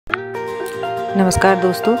नमस्कार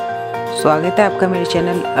दोस्तों, स्वागत है आपका मेरे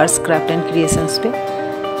channel ours craft and creations पे।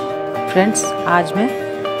 फ्रेंड्स, आज मैं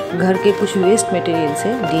घर के कुछ वेस्ट मटेरियल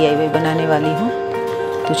से DIY बनाने वाली हूँ।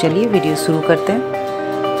 तो चलिए वीडियो शुरू करते हैं।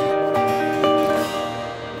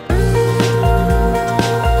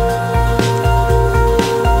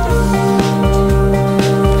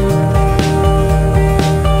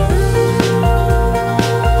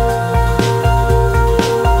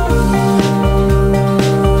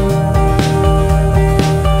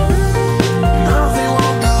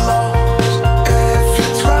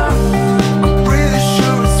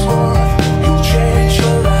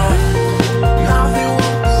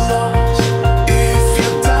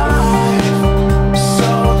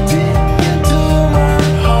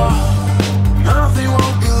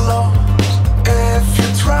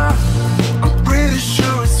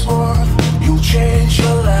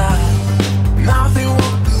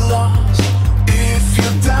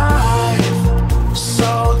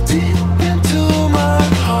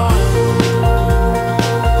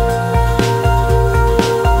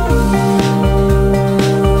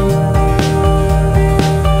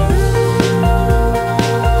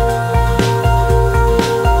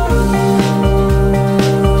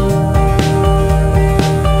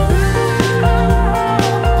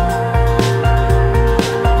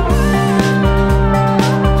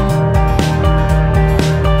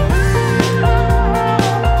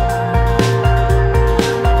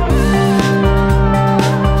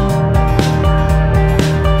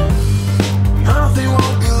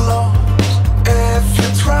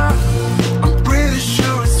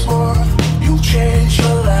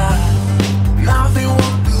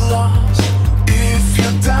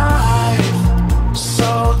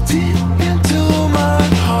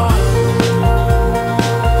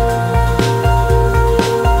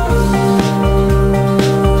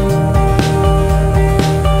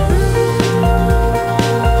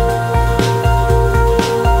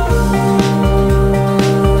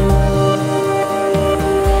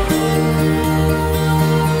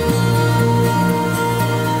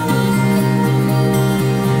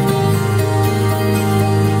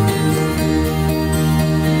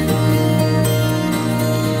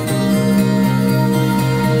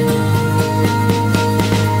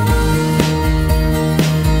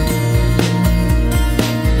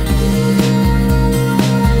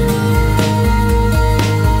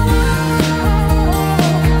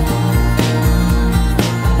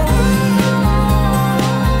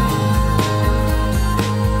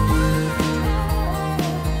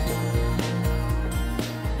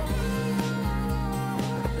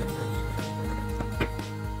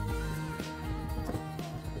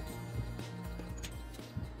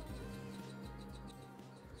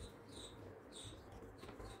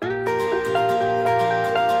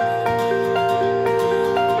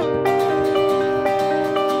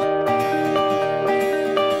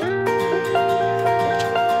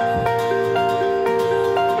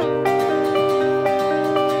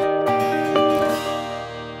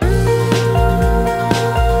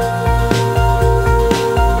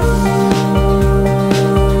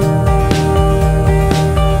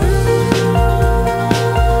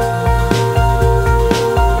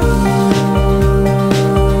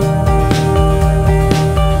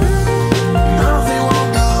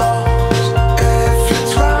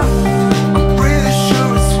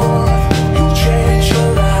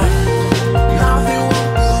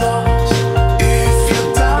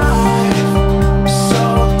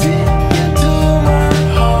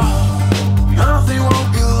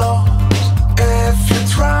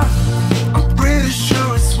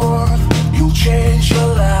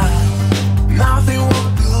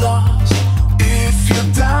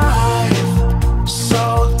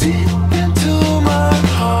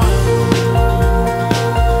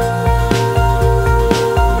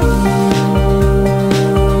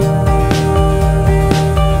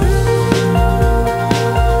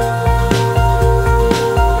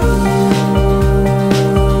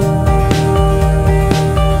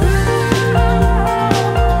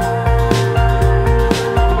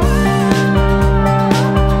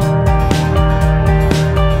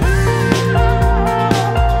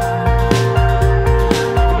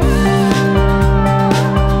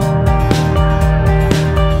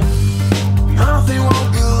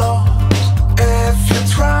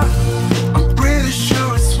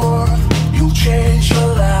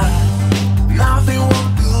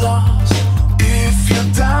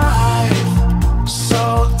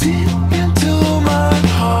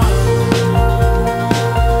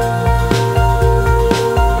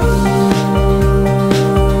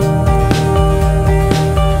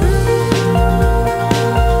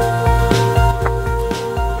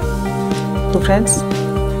 तो फ्रेंड्स,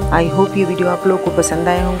 आई होप ये वीडियो आप लोगों को पसंद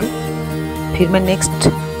आए होंगे। फिर मैं नेक्स्ट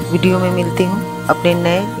वीडियो में मिलती हूँ अपने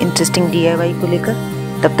नए इंटरेस्टिंग DIY को लेकर।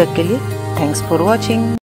 तब तक के लिए थैंक्स फॉर वॉचिंग।